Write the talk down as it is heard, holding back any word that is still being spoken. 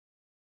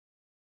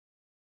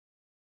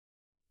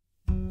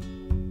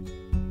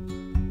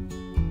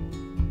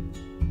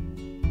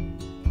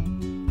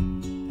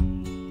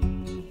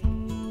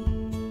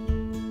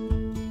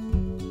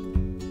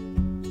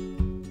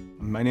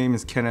My name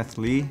is Kenneth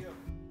Lee.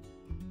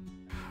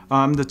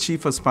 I'm the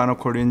Chief of Spinal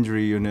Cord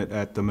Injury Unit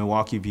at the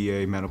Milwaukee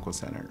VA Medical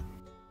Center.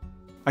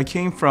 I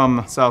came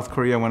from South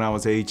Korea when I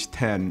was age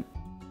 10.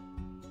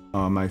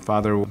 My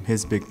father,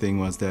 his big thing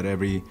was that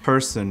every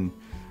person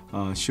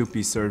should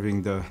be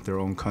serving their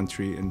own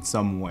country in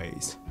some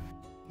ways.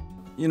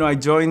 You know, I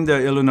joined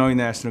the Illinois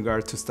National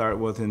Guard to start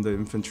with in the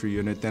infantry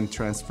unit, then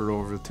transferred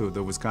over to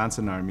the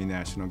Wisconsin Army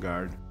National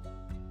Guard.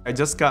 I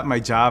just got my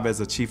job as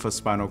a Chief of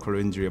Spinal Cord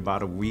Injury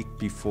about a week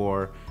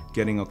before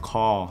getting a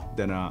call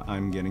that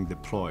I'm getting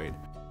deployed.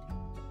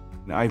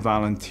 I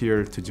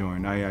volunteered to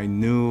join. I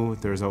knew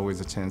there's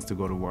always a chance to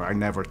go to war. I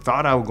never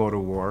thought I would go to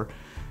war,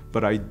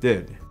 but I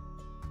did.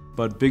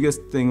 But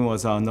biggest thing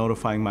was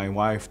notifying my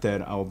wife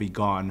that I'll be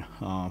gone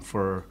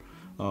for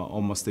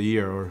almost a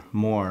year or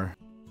more.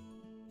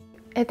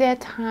 At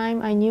that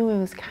time, I knew it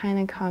was kind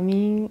of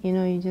coming. You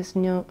know, you just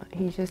know,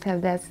 you just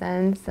have that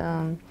sense.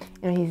 You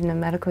know, he's in the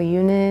medical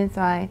unit,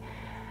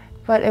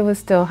 but it was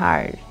still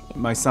hard.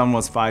 My son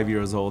was 5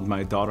 years old,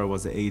 my daughter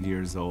was 8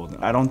 years old.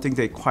 I don't think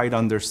they quite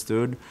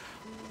understood.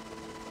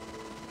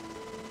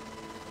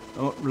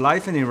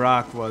 Life in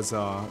Iraq was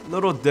a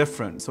little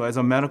different. So as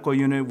a medical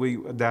unit, we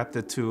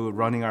adapted to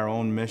running our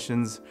own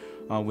missions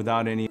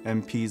without any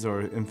MPs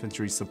or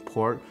infantry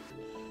support.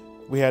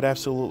 We had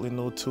absolutely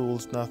no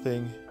tools,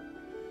 nothing.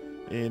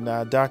 And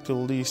Dr.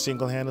 Lee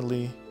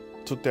single-handedly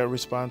took that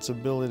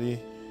responsibility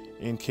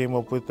and came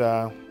up with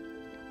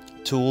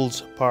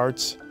tools,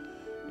 parts,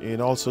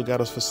 and also got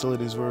us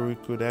facilities where we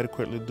could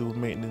adequately do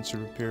maintenance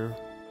and repair.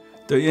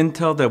 The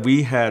intel that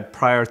we had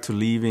prior to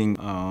leaving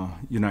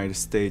United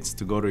States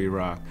to go to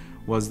Iraq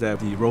was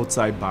that the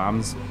roadside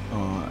bombs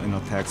and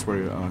attacks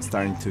were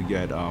starting to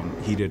get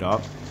heated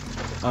up.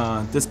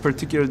 This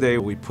particular day,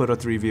 we put a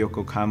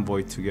 3-vehicle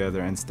convoy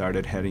together and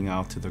started heading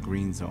out to the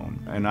green zone.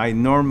 And I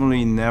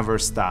normally never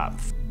stop.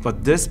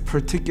 But this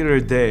particular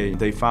day,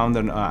 they found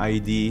an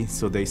ID,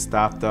 so they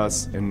stopped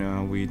us,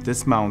 and we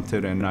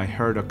dismounted, and I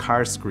heard a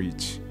car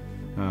screech.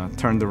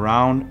 Turned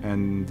around,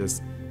 and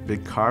this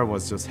big car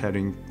was just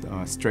heading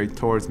straight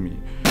towards me,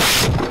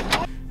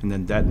 and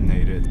then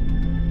detonated.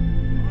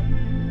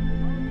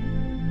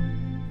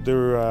 There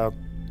were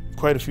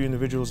quite a few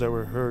individuals that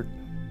were hurt,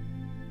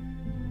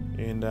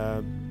 and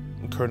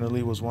Colonel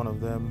Lee was one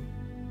of them.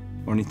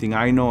 Only thing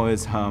I know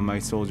is my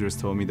soldiers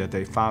told me that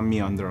they found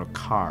me under a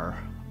car,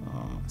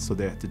 so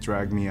they had to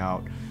drag me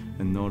out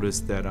and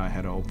noticed that I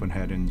had an open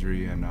head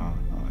injury and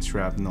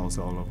shrapnels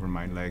all over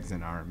my legs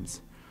and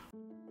arms.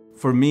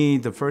 For me,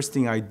 the first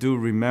thing I do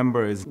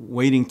remember is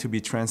waiting to be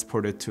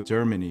transported to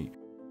Germany.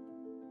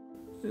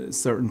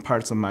 Certain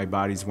parts of my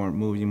bodies weren't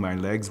moving, my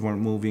legs weren't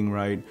moving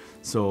right.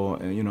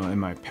 So, you know,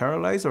 am I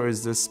paralyzed or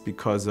is this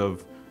because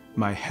of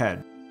my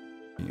head?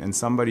 And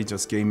somebody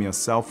just gave me a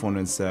cell phone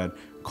and said,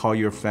 call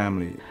your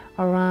family.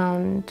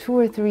 Around 2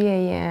 or 3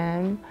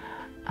 a.m.,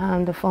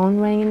 the phone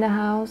rang in the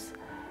house,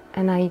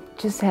 and I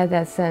just had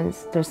that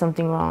sense there's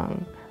something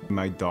wrong.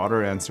 My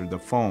daughter answered the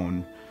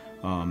phone.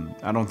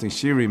 I don't think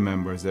she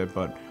remembers it,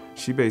 but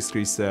she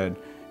basically said,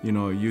 you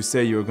know, you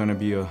say you're going to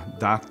be a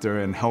doctor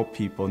and help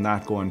people,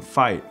 not go and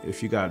fight.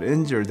 If you got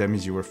injured, that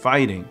means you were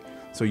fighting.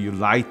 So you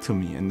lied to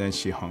me, and then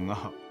she hung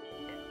up.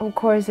 Of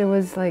course, it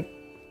was like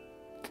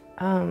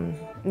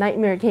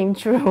nightmare came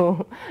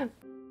true.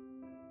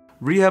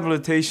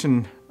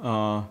 Rehabilitation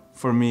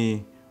for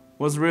me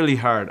was really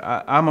hard.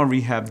 I'm a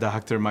rehab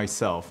doctor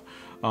myself.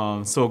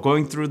 So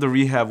going through the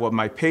rehab, what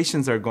my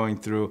patients are going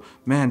through,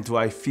 man, do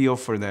I feel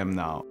for them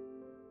now.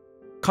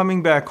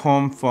 Coming back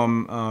home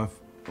from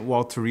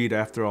Walter Reed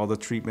after all the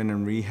treatment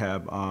and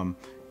rehab,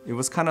 it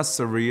was kind of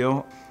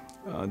surreal.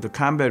 The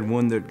combat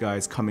wounded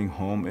guys coming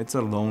home, it's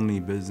a lonely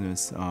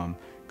business.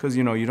 Because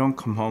you know, you don't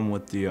come home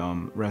with the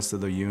rest of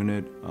the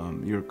unit.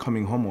 You're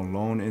coming home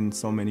alone in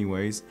so many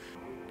ways.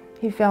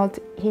 He felt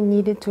he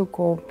needed to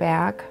go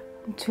back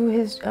to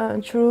his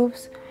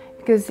troops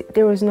because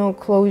there was no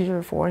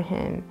closure for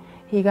him.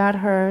 He got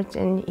hurt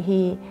and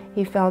he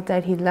felt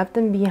that he left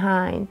them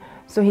behind.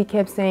 So he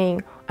kept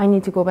saying, I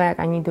need to go back,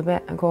 I need to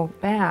go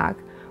back.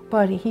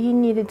 But he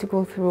needed to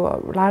go through a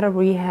lot of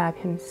rehab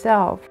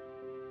himself.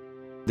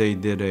 They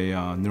did a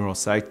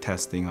neuropsych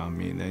testing on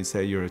me. They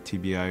said your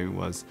TBI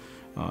was,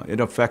 it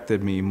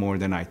affected me more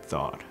than I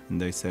thought. And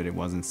they said it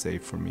wasn't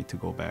safe for me to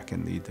go back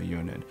and lead the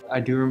unit.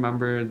 I do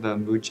remember the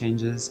mood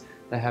changes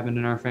that happened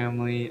in our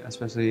family,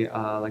 especially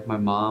like my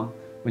mom.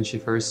 When she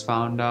first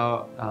found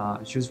out,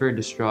 she was very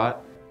distraught.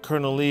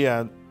 Colonel Lee,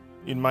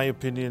 in my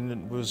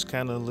opinion, was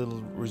kind of a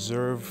little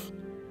reserved.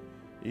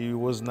 He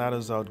was not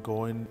as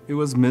outgoing. It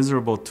was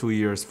miserable 2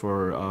 years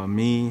for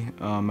me,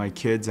 my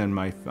kids, and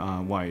my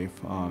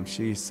wife.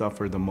 She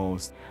suffered the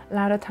most. A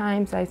lot of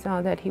times I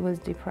saw that he was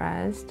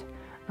depressed.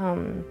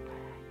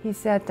 He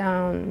sat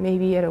down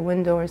maybe at a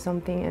window or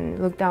something and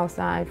looked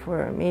outside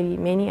for maybe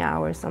many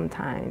hours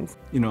sometimes.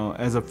 You know,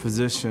 as a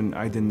physician,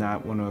 I did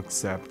not want to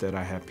accept that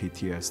I had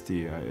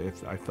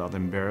PTSD. I felt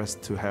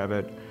embarrassed to have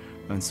it,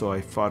 and so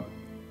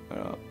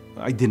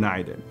I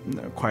denied it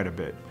quite a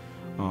bit.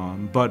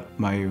 But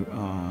my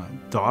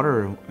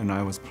daughter and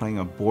I was playing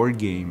a board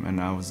game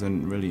and I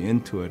wasn't really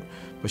into it.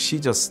 But she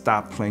just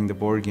stopped playing the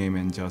board game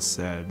and just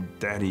said,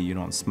 "Daddy, you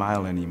don't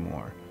smile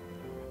anymore."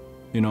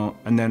 You know,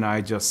 and then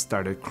I just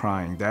started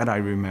crying. That I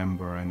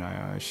remember,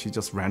 and she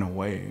just ran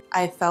away.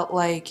 I felt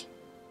like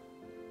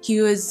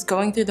he was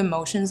going through the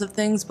motions of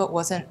things but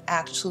wasn't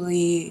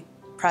actually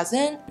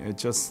present. It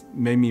just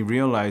made me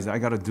realize I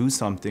gotta do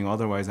something,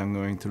 otherwise I'm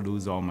going to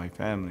lose all my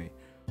family.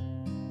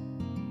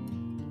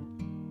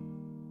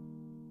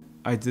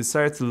 I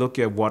decided to look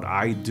at what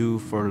I do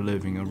for a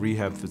living, a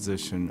rehab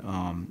physician,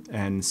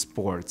 and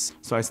sports.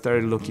 So I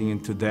started looking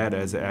into that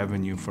as an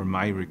avenue for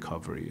my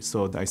recovery.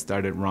 So I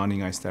started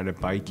running, I started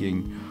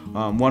biking.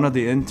 One of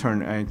the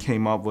interns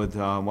came up with,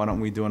 why don't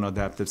we do an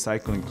adaptive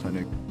cycling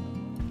clinic?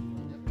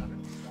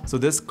 So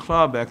this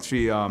club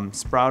actually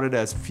sprouted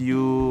as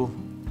few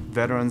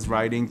veterans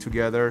riding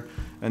together,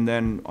 and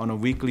then on a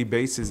weekly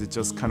basis it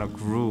just kind of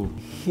grew.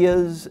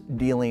 His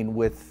dealing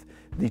with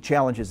the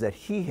challenges that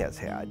he has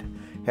had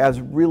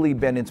has really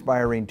been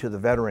inspiring to the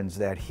veterans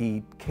that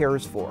he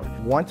cares for.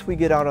 Once we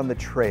get out on the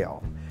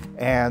trail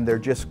and they're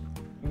just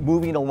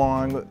moving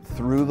along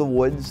through the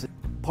woods,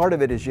 part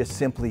of it is just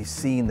simply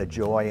seeing the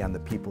joy on the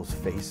people's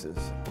faces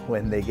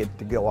when they get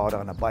to go out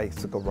on a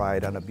bicycle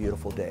ride on a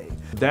beautiful day.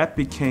 That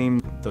became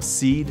the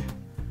seed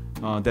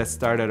that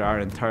started our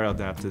entire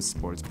adaptive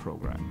sports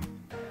program.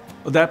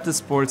 Adaptive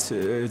sports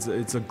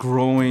it's a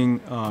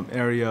growing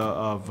area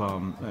of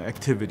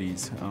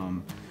activities.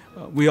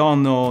 We all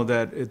know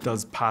that it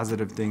does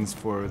positive things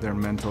for their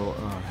mental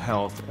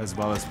health as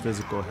well as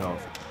physical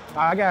health.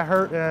 I got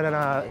hurt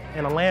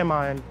in a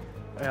landmine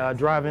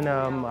driving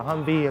a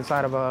Humvee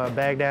inside of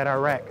Baghdad,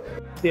 Iraq.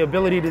 The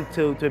ability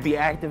to be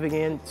active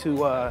again,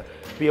 to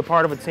be a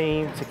part of a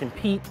team, to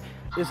compete,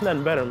 it's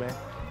nothing better, man.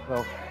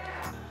 So.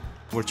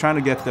 We're trying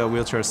to get the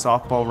wheelchair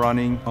softball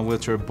running,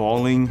 wheelchair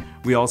bowling.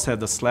 We also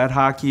have the sled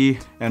hockey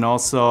and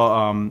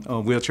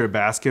also wheelchair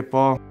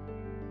basketball.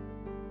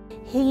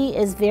 He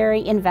is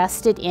very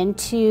invested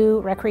into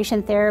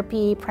recreation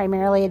therapy,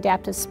 primarily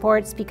adaptive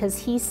sports, because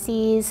he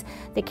sees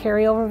the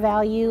carryover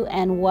value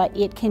and what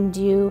it can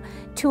do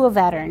to a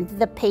veteran.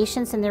 The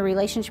patients and their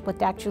relationship with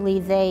Dr. Lee,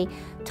 they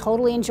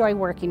totally enjoy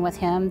working with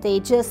him. They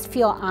just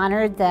feel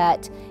honored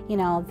that, you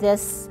know,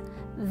 this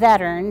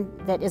veteran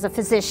that is a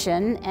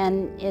physician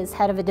and is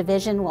head of a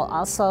division will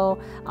also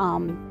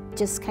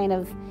just kind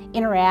of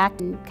interact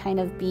and kind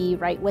of be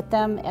right with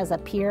them as a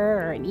peer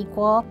or an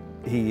equal.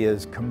 He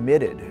is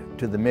committed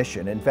to the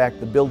mission. In fact,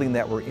 the building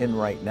that we're in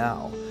right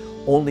now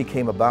only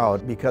came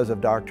about because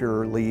of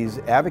Dr. Lee's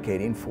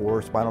advocating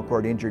for spinal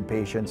cord injured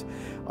patients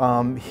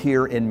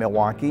here in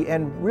Milwaukee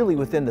and really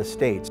within the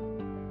States.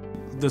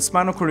 The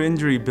spinal cord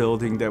injury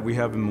building that we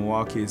have in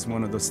Milwaukee is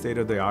one of the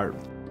state-of-the-art.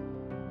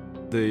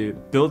 The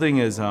building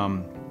is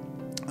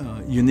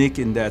unique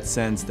in that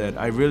sense that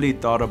I really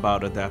thought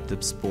about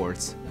adaptive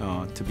sports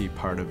to be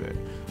part of it.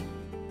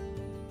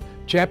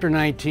 Chapter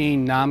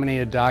 19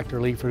 nominated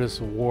Dr. Lee for this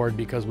award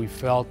because we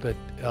felt that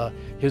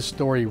his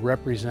story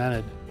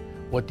represented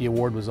what the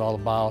award was all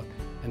about,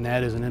 and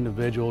that is an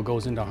individual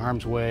goes into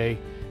harm's way,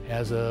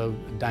 has a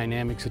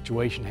dynamic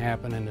situation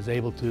happen, and is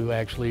able to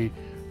actually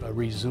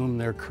resume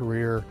their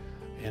career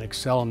and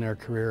excel in their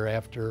career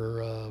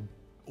after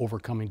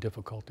overcoming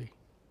difficulty.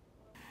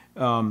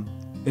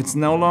 It's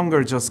no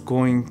longer just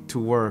going to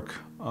work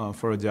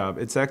for a job.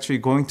 It's actually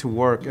going to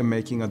work and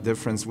making a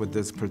difference with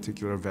this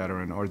particular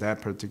veteran or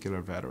that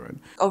particular veteran.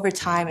 Over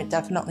time, it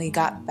definitely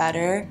got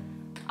better.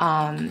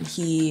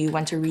 He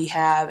went to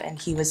rehab and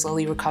he was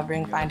slowly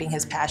recovering, finding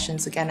his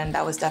passions again, and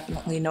that was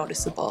definitely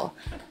noticeable.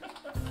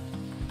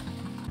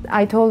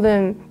 I told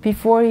him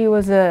before he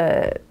was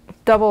a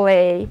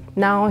AA,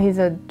 now he's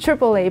a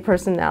AAA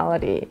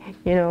personality,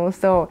 you know,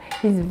 so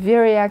he's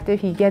very active.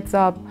 He gets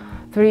up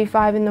 3,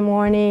 5 in the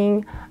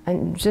morning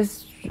and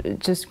just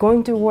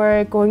going to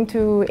work, going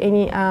to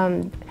any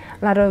a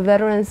lot of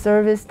veteran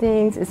service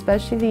things,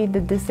 especially the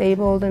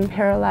disabled and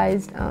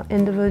paralyzed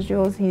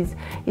individuals. He's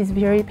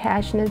very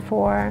passionate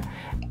for.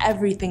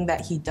 Everything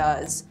that he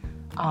does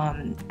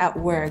at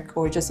work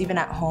or just even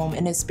at home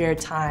in his spare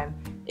time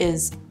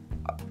is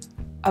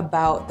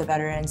about the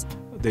veterans.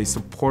 They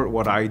support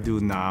what I do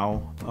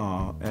now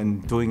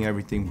and doing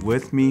everything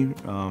with me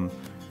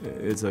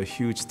is a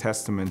huge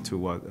testament to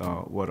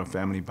what a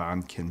family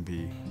bond can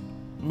be.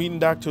 Meeting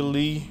Dr.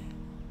 Lee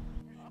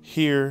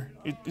here,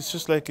 it's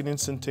just like an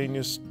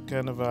instantaneous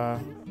kind of a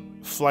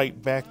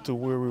flight back to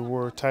where we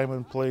were, time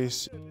and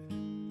place.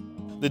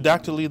 The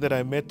Dr. Lee that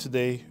I met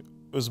today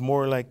was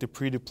more like the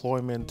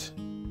pre-deployment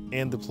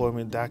and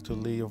deployment Dr.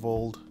 Lee of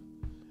old.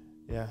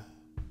 Yeah.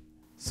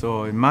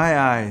 So in my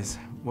eyes,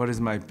 what is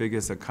my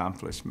biggest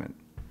accomplishment?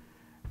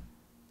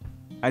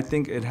 I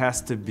think it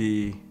has to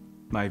be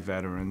my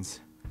veterans.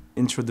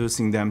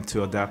 Introducing them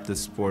to adaptive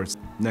sports.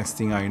 Next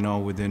thing I know,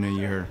 within a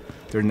year,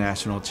 they're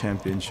national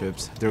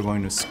championships, they're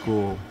going to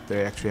school,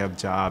 they actually have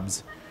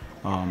jobs,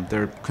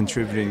 they're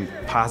contributing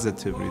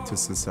positively to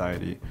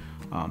society.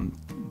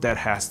 That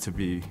has to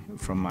be,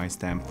 from my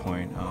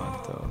standpoint,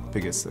 the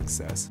biggest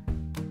success.